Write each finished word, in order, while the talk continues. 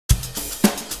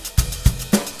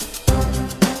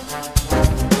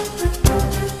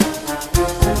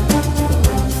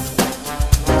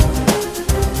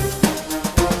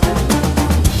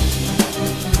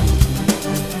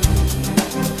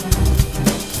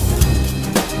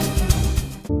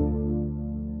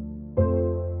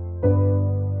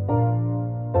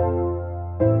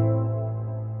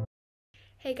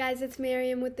guys, it's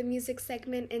Miriam with the music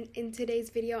segment, and in today's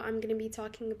video I'm going to be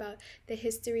talking about the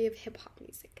history of hip-hop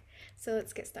music. So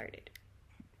let's get started.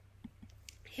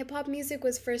 Hip-hop music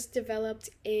was first developed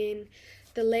in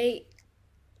the late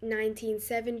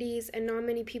 1970s, and not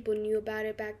many people knew about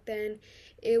it back then.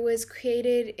 It was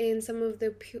created in some of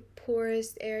the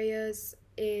poorest areas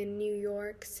in New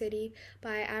York City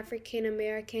by African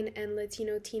American and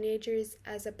Latino teenagers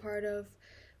as a part of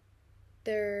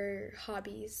their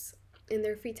hobbies in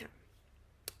their free time.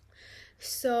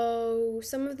 So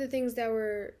some of the things that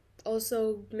were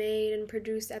also made and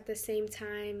produced at the same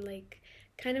time, like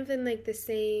kind of in like the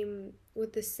same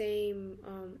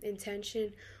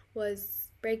intention, was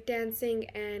breakdancing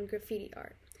and graffiti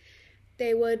art.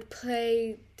 They would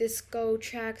play disco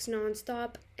tracks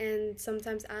nonstop and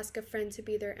sometimes ask a friend to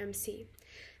be their MC.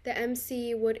 The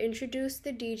MC would introduce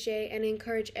the DJ and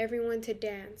encourage everyone to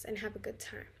dance and have a good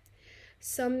time.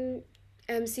 Some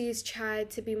MCs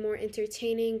tried to be more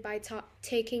entertaining by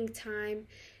taking time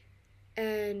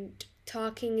and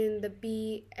talking in the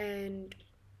beat and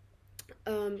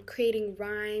creating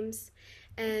rhymes,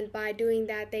 and by doing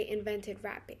that they invented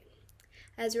rapping.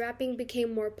 As rapping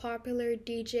became more popular,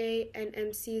 DJ and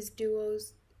MCs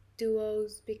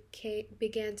duos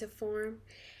began to form,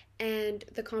 and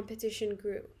the competition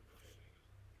grew.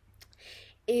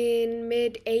 In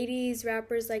mid-80s,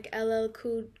 rappers like LL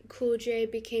Cool J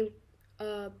began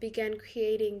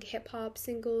creating hip-hop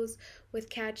singles with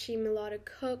catchy melodic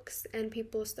hooks, and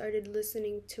people started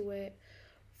listening to it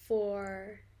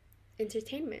for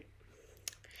entertainment.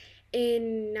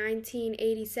 In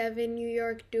 1987, New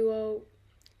York duo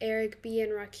Eric B.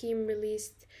 and Rakim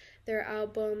released their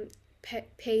album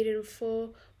Paid in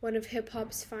Full, one of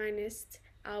hip-hop's finest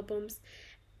albums,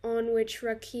 on which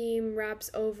Rakim raps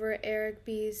over Eric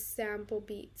B.'s sample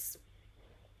beats.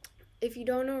 If you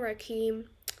don't know Rakim,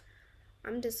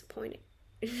 I'm disappointed.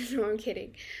 No, I'm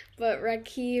kidding. But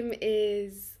Rakim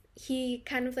he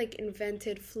kind of like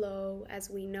invented flow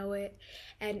as we know it,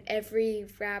 and every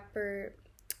rapper,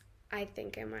 I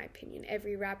think in my opinion,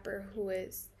 every rapper who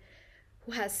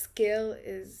has skill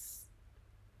is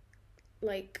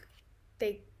like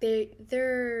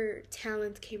their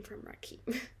talent came from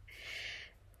Rakim.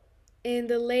 In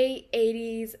the late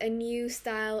 80s, a new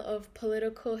style of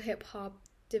political hip-hop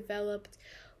developed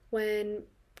when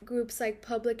groups like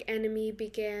Public Enemy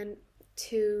began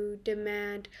to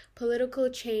demand political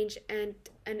change and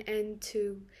an end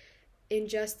to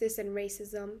injustice and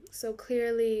racism. So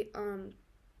clearly,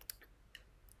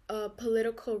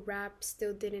 political rap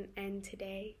still didn't end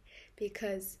today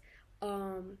because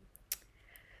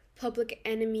Public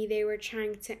Enemy, they were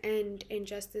trying to end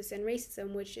injustice and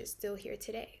racism, which is still here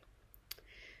today.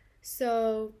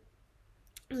 So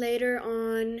later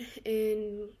on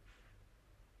in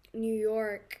New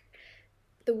York,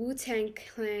 the Wu-Tang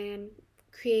Clan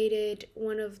created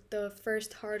one of the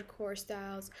first hardcore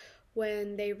styles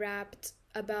when they rapped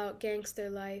about gangster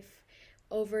life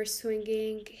over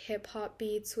swinging hip-hop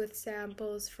beats with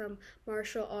samples from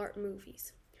martial art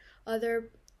movies.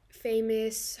 Other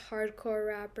famous hardcore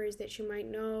rappers that you might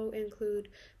know include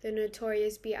the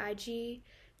Notorious B.I.G.,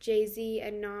 Jay-Z,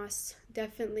 and Nas.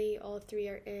 Definitely all three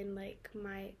are in like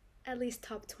my at least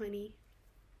top 20.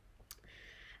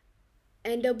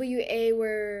 NWA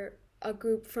were a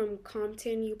group from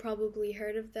Compton. You probably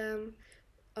heard of them.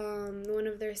 One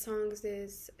of their songs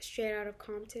is Straight Outta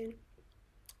Compton.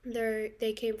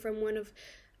 They came from one of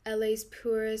LA's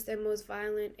poorest and most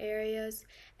violent areas,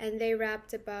 and they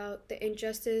rapped about the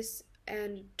injustice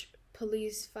and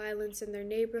police violence in their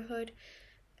neighborhood.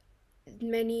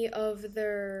 Many of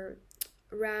their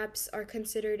raps are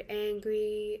considered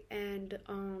angry and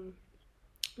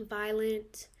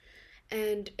violent,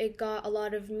 and it got a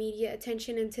lot of media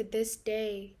attention. And to this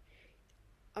day,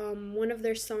 one of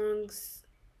their songs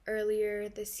earlier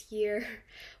this year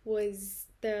was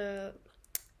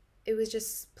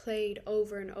just played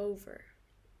over and over.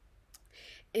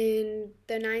 In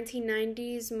the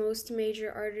 1990s, most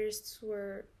major artists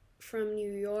were from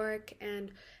New York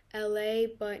and LA,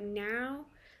 but now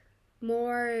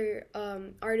more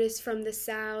artists from the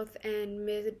South and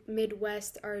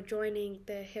Midwest are joining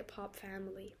the hip-hop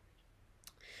family.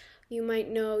 You might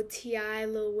know T.I.,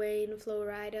 Lil Wayne, Flo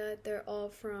Rida. They're all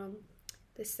from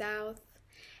the South,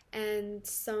 and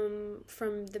some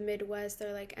from the Midwest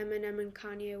are like Eminem and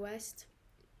Kanye West.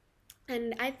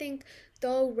 And I think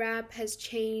though rap has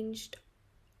changed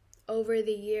over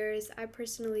the years, I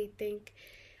personally think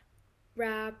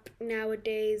rap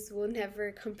nowadays will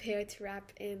never compare to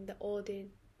rap in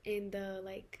the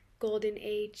like golden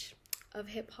age of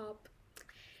hip hop,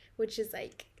 which is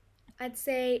like I'd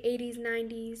say 80s,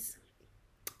 90s.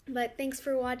 But thanks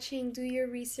for watching. Do your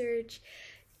research.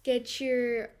 Get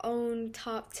your own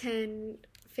top 10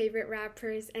 favorite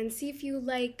rappers and see if you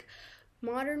like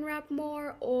modern rap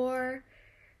more or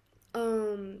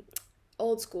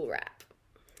old school rap.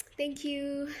 Thank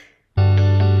you.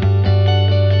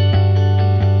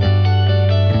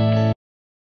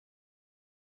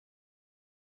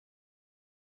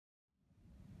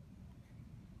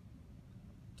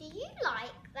 Do you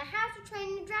like the How to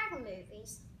Train Your Dragon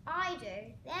movies? I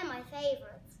do. They're my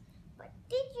favourites. But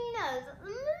did you know that the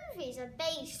movies are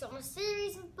based on a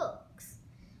series of books?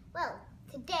 Well,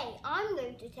 today I'm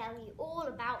going to tell you all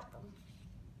about them.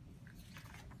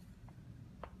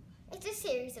 It's a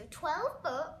series of 12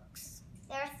 books.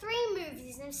 There are 3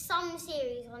 movies and some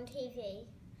series on TV.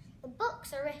 The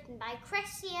books are written by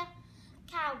Cressida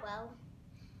Caldwell.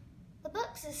 The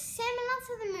books are similar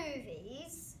to the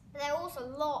movies, but there are also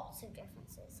lots of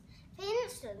differences. For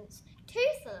instance,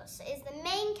 Toothless is the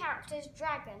main character's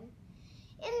dragon.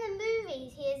 In the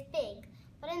movies he is big,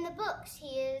 but in the books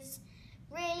he is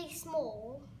really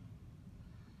small.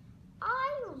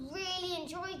 I really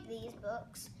enjoyed these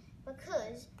books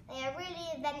because they are really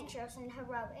adventurous and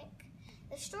heroic.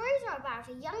 The stories are about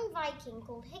a young Viking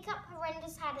called Hiccup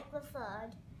Horrendous Haddock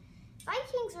III.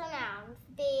 Vikings are renowned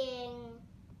for being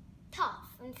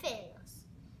tough and fearless,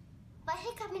 but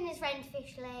Hiccup and his red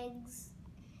fish legs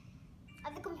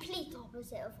are the complete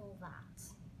opposite of all that.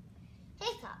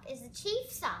 Hiccup is the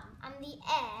chief's son and the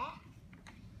heir.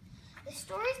 The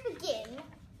stories begin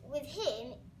with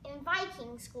him in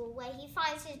Viking school where he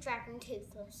finds his dragon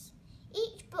Toothless.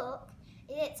 Each book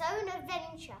is its own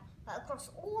adventure, but across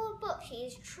all the books he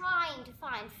is trying to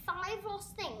find 5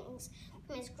 lost things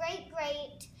from his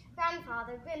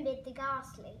great-great-grandfather Grimbid the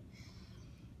Ghastly.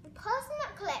 The person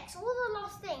that collects all the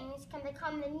lost things can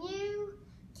become the new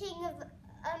king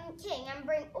and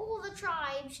bring all the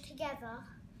tribes together.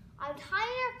 I would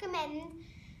highly recommend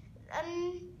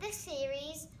this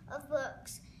series of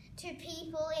books to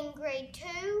people in grade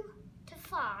 2 to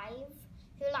 5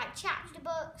 who like chapter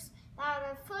books that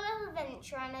are full of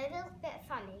adventure and a little bit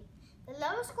funny. The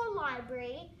Lower School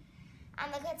Library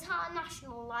and the Qatar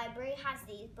National Library has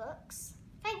these books.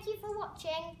 Thank you for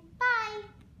watching. Bye!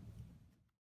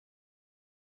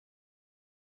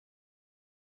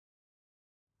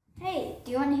 Hey,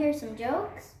 do you want to hear some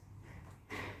jokes?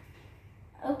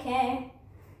 Okay.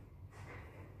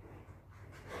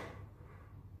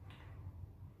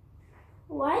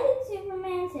 Why did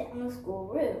Superman sit on the school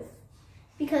roof?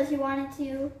 Because he wanted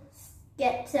to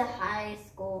get to high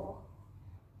school.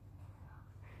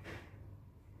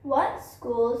 What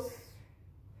school's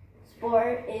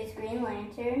sport is Green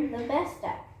Lantern the best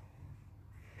at?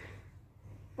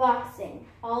 Boxing.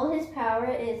 All his power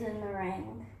is in the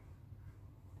ring.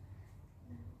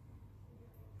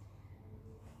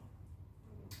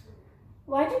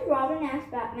 Why did Robin ask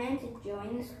Batman to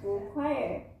join the school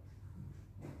choir?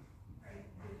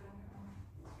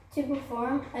 To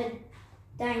perform a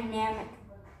dynamic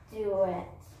duet.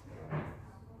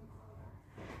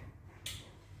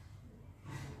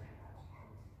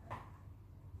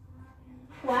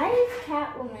 Why is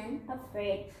Catwoman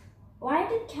afraid? Why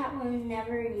did Catwoman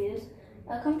never use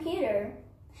a computer?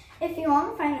 If you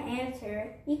want to find the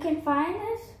answer, you can find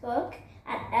this book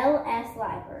at LS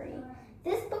Library.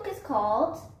 This book is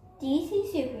called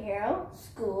DC Superhero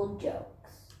School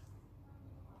Jokes.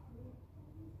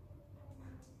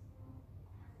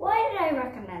 Why did I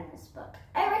recommend this book?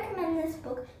 I recommend this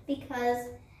book because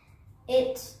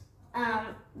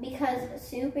because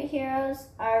superheroes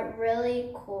are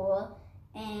really cool,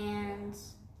 and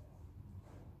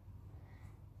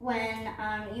when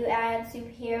you add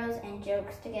superheroes and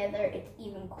jokes together, it's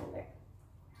even cooler.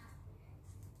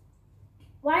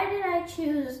 Why did I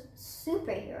choose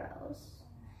superheroes?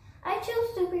 I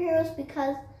chose superheroes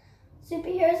because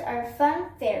superheroes are a fun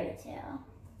fairy tale.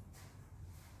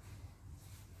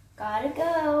 Gotta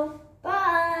go.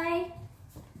 Bye.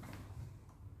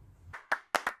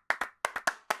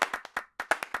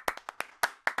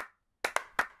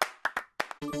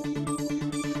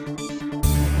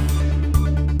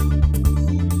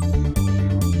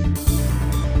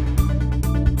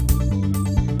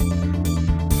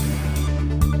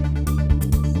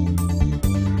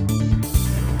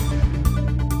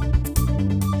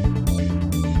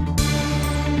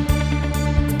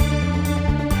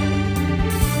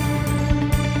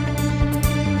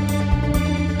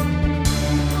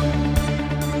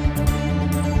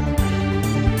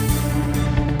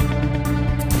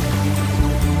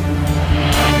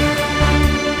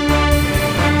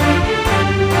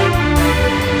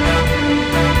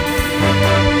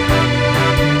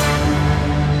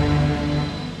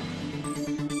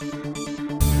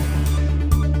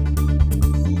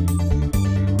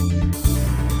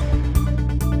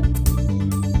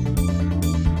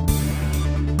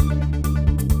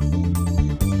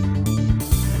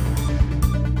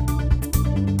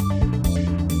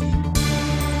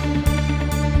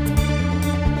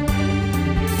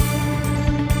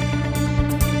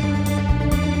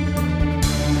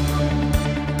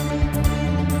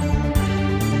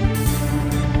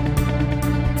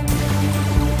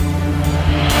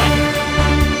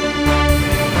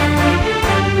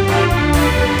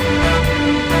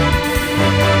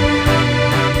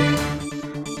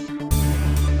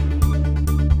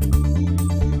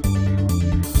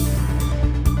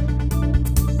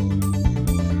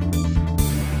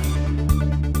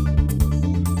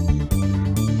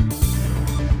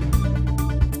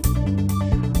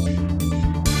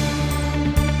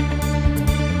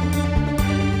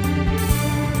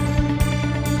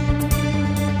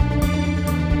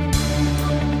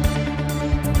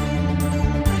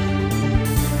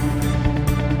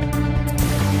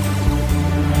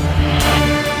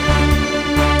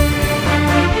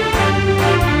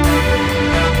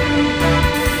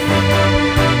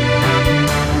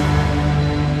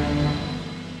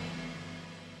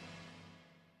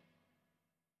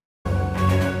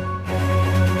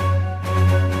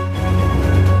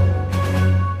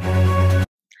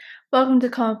 Welcome to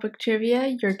Comic Book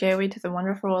Trivia, your gateway to the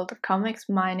wonderful world of comics.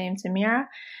 My name's Amira,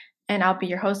 and I'll be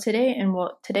your host today. And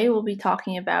today we'll be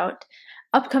talking about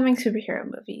upcoming superhero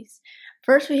movies.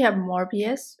 First, we have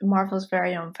Morbius, Marvel's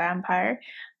very own vampire,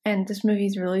 and this movie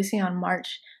is releasing on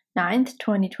March 9th,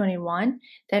 2021.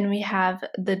 Then we have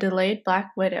the delayed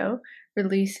Black Widow,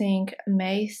 releasing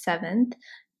May 7th,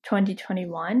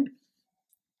 2021.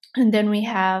 And then we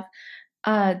have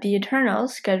The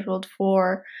Eternals, scheduled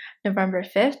for November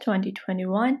 5th,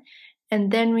 2021.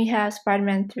 And then we have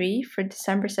Spider-Man 3 for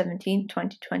December 17th,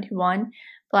 2021.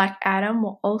 Black Adam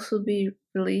will also be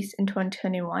released in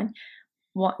 2021,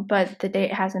 but the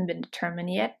date hasn't been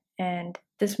determined yet. And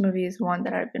this movie is one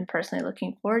that I've been personally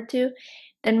looking forward to.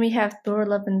 Then we have Thor: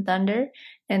 Love and Thunder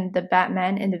and The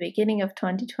Batman in the beginning of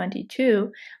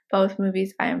 2022. Both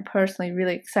movies I am personally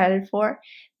really excited for.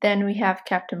 Then we have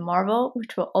Captain Marvel,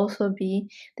 which will also be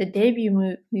the debut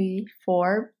movie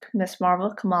for Miss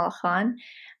Marvel, Kamala Khan,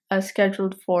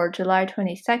 scheduled for July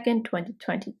 22nd,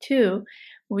 2022.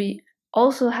 We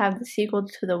also have the sequel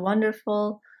to the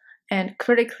wonderful and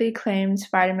critically acclaimed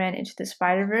Spider-Man Into the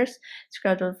Spider-Verse,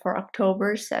 scheduled for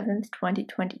October 7th,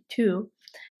 2022.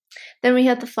 Then we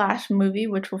have the Flash movie,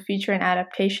 which will feature an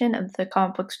adaptation of the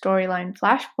comic book storyline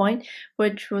Flashpoint,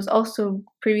 which was also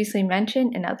previously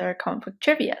mentioned in other comic book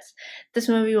trivias. This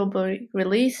movie will be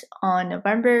released on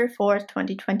November 4th,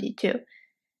 2022.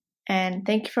 And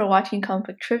thank you for watching Comic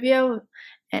Book Trivia,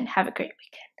 and have a great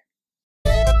weekend.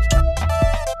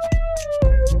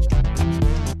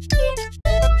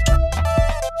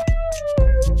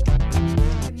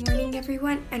 Good morning,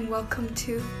 everyone, and welcome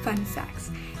to Fun Facts.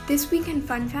 This week in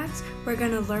Fun Facts, we're going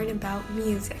to learn about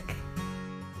music.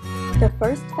 The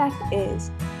first fact is,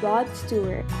 Rod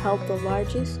Stewart held the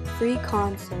largest free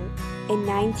concert in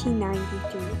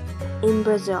 1993 in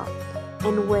Brazil,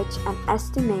 in which an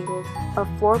estimated of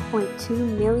 4.2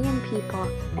 million people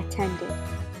attended.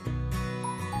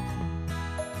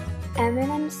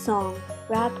 Eminem's song,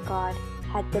 Rap God,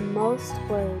 had the most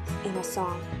words in a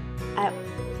song, at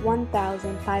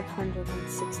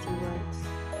 1,560 words.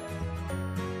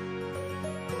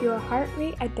 Your heart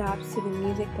rate adapts to the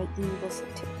music that you listen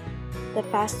to. The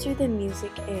faster the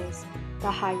music is, the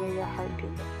higher your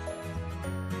heartbeat.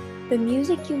 The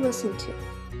music you listen to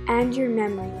and your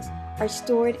memories are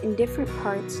stored in different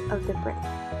parts of the brain.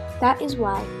 That is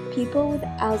why people with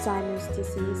Alzheimer's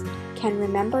disease can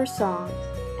remember songs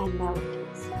and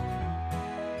melodies.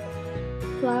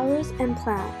 Flowers and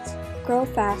plants grow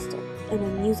faster in a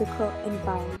musical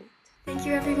environment. Thank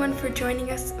you, everyone, for joining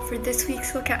us for this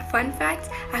week's look at Fun Facts.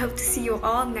 I hope to see you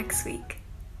all next week.